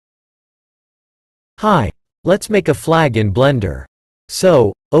Hi, let's make a flag in Blender.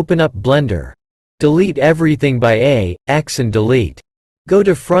 So, open up Blender. Delete everything by A, X and delete. Go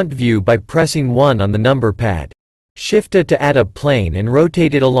to front view by pressing 1 on the number pad. Shift A to add a plane and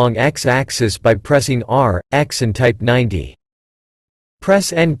rotate it along X-axis by pressing R, X and type 90.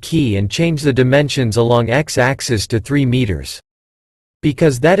 Press N key and change the dimensions along X-axis to 3 meters.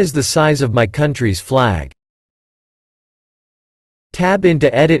 Because that is the size of my country's flag. Tab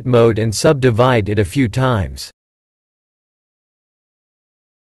into edit mode and subdivide it a few times.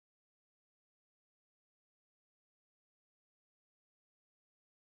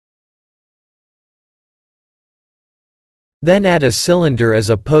 Then add a cylinder as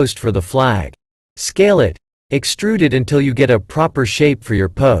a post for the flag. Scale it. Extrude it until you get a proper shape for your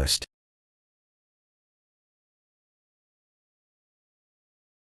post.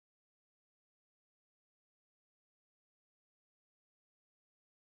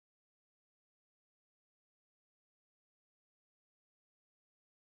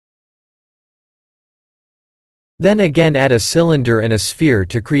 Then again add a cylinder and a sphere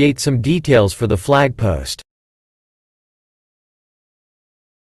to create some details for the flag post.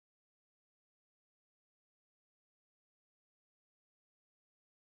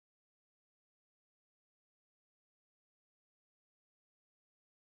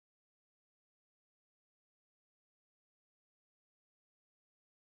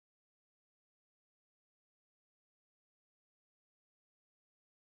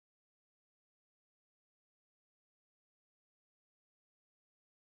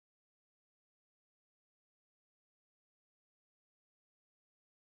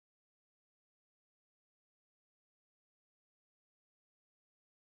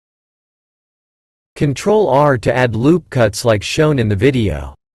 Ctrl R to add loop cuts like shown in the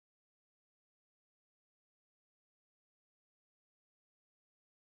video.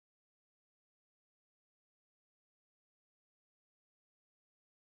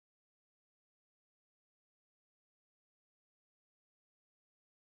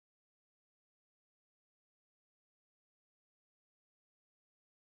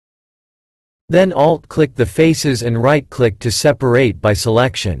 Then Alt-click the faces and right-click to separate by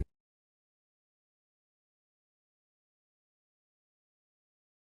selection.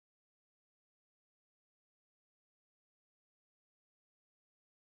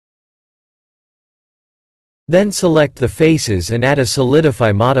 Then select the faces and add a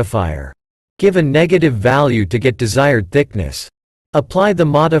solidify modifier. Give a negative value to get desired thickness. Apply the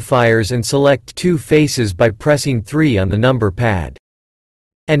modifiers and select 2 faces by pressing 3 on the number pad.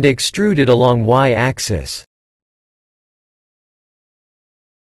 And extrude it along Y-axis.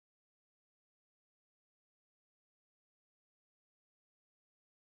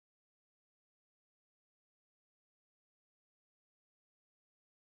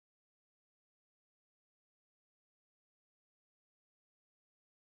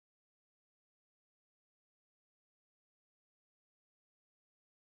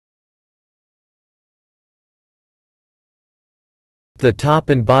 The top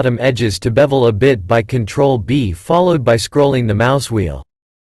and bottom edges to bevel a bit by Ctrl B followed by scrolling the mouse wheel.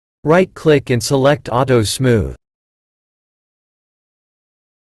 Right-click and select Auto Smooth.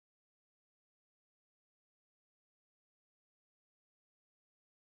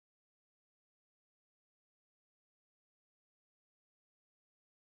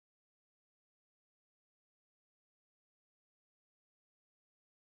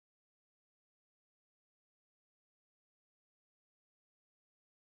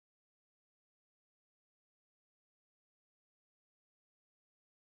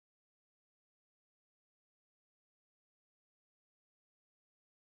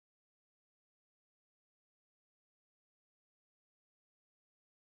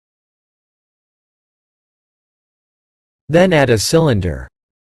 Then add a cylinder.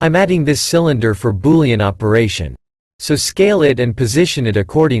 I'm adding this cylinder for Boolean operation. So scale it and position it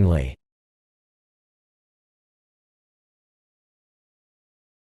accordingly.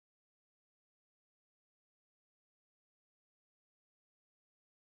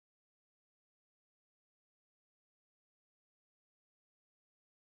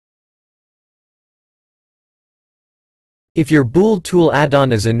 If your Bool tool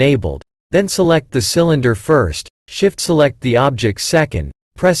add-on is enabled, then select the cylinder first, Shift-select the object second,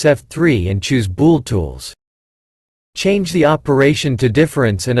 press F3 and choose Bool tools. Change the operation to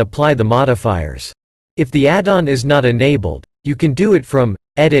difference and apply the modifiers. If the add-on is not enabled, you can do it from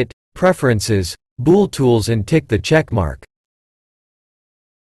Edit, Preferences, Bool tools and tick the checkmark.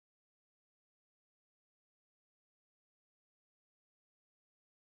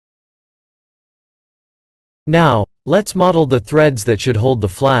 Now, let's model the threads that should hold the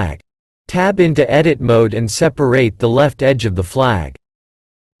flag. Tab into Edit mode and separate the left edge of the flag.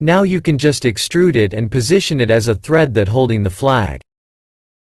 Now you can just extrude it and position it as a thread that holding the flag.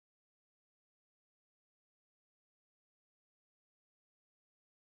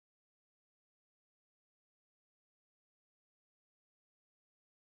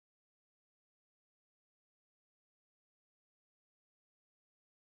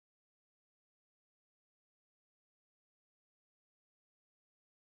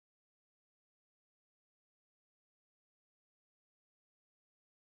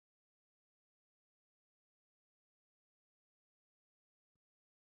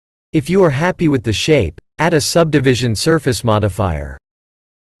 If you are happy with the shape, add a subdivision surface modifier.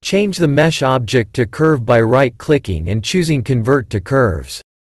 Change the mesh object to curve by right-clicking and choosing Convert to Curves.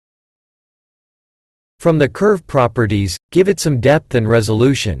 From the curve properties, give it some depth and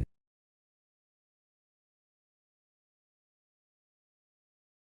resolution.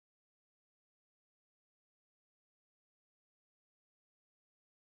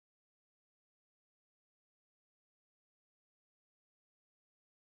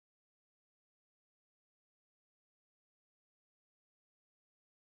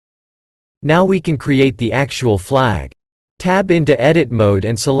 Now we can create the actual flag. Tab into Edit mode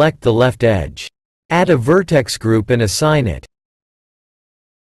and select the left edge. Add a vertex group and assign it.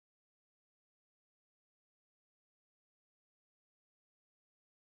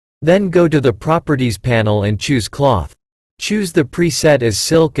 Then go to the Properties panel and choose Cloth. Choose the preset as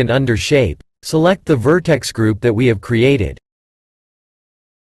Silk and under Shape. Select the vertex group that we have created.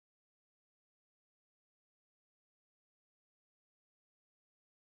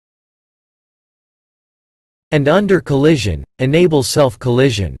 And under Collision, enable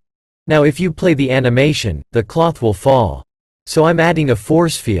Self-Collision. Now if you play the animation, the cloth will fall. So I'm adding a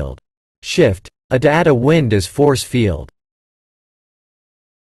force field. Shift, A to add a wind as force field.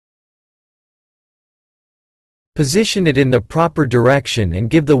 Position it in the proper direction and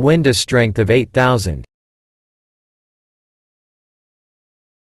give the wind a strength of 8,000.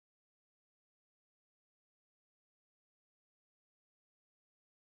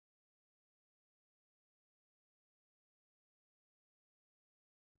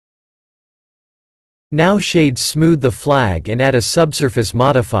 Now shade smooth the flag and add a subsurface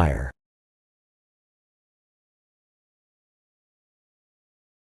modifier.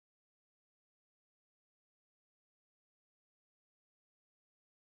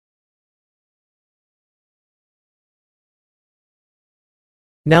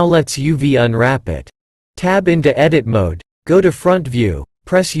 Now let's UV unwrap it. Tab into Edit mode, go to Front View,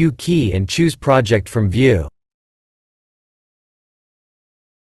 press U key and choose Project from View.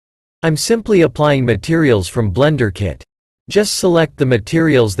 I'm simply applying materials from Blender Kit. Just select the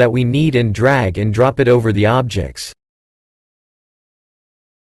materials that we need and drag and drop it over the objects.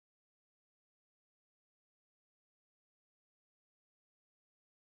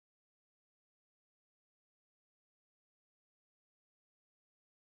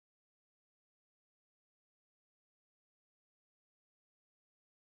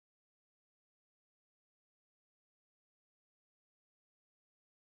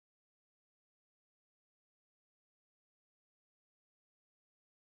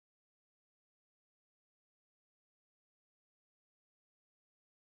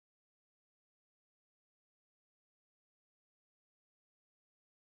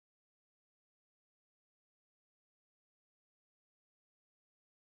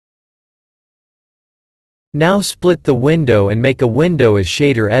 Now split the window and make a window as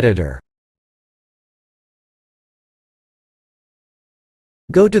shader editor.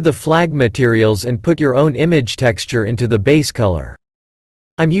 Go to the flag materials and put your own image texture into the base color.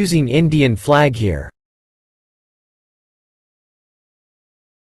 I'm using Indian flag here.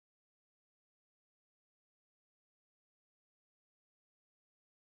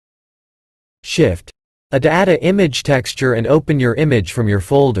 Shift, A to add a image texture and open your image from your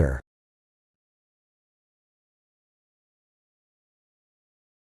folder.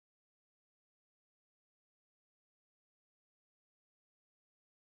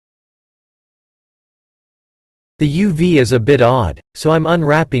 The UV is a bit odd, so I'm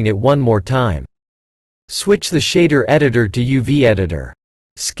unwrapping it one more time. Switch the shader editor to UV editor.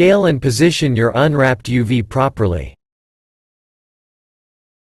 Scale and position your unwrapped UV properly.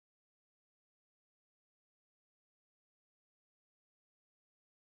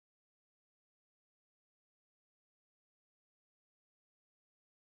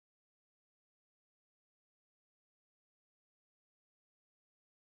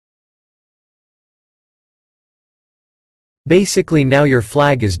 Basically now your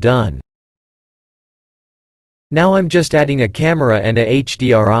flag is done. Now I'm just adding a camera and a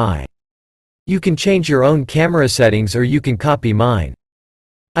HDRI. You can change your own camera settings or you can copy mine.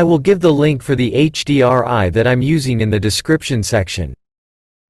 I will give the link for the HDRI that I'm using in the description section.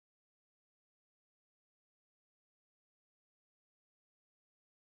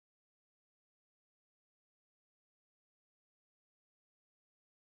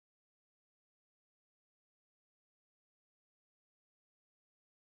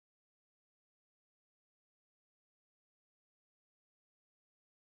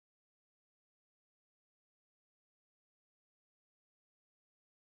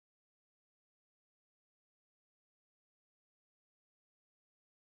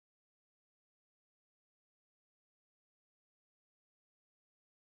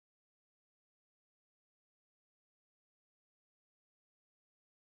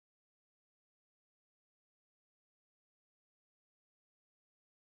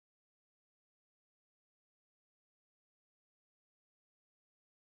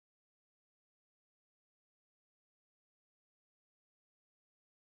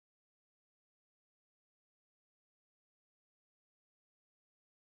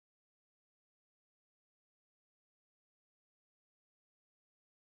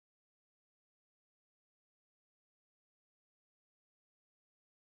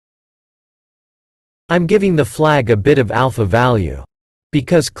 I'm giving the flag a bit of alpha value,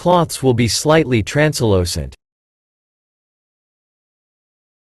 because cloths will be slightly translucent.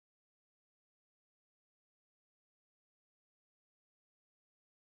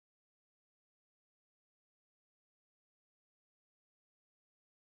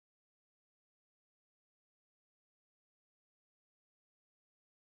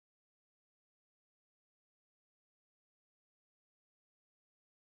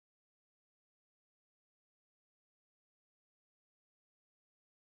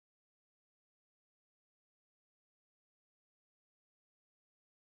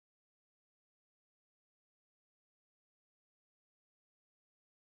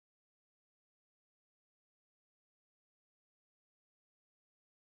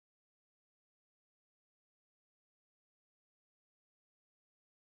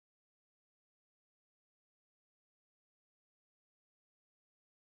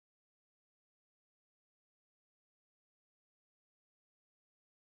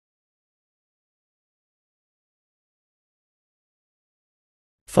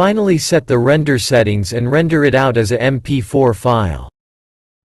 Finally, set the render settings and render it out as a MP4 file.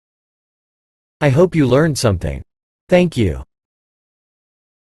 I hope you learned something. Thank you.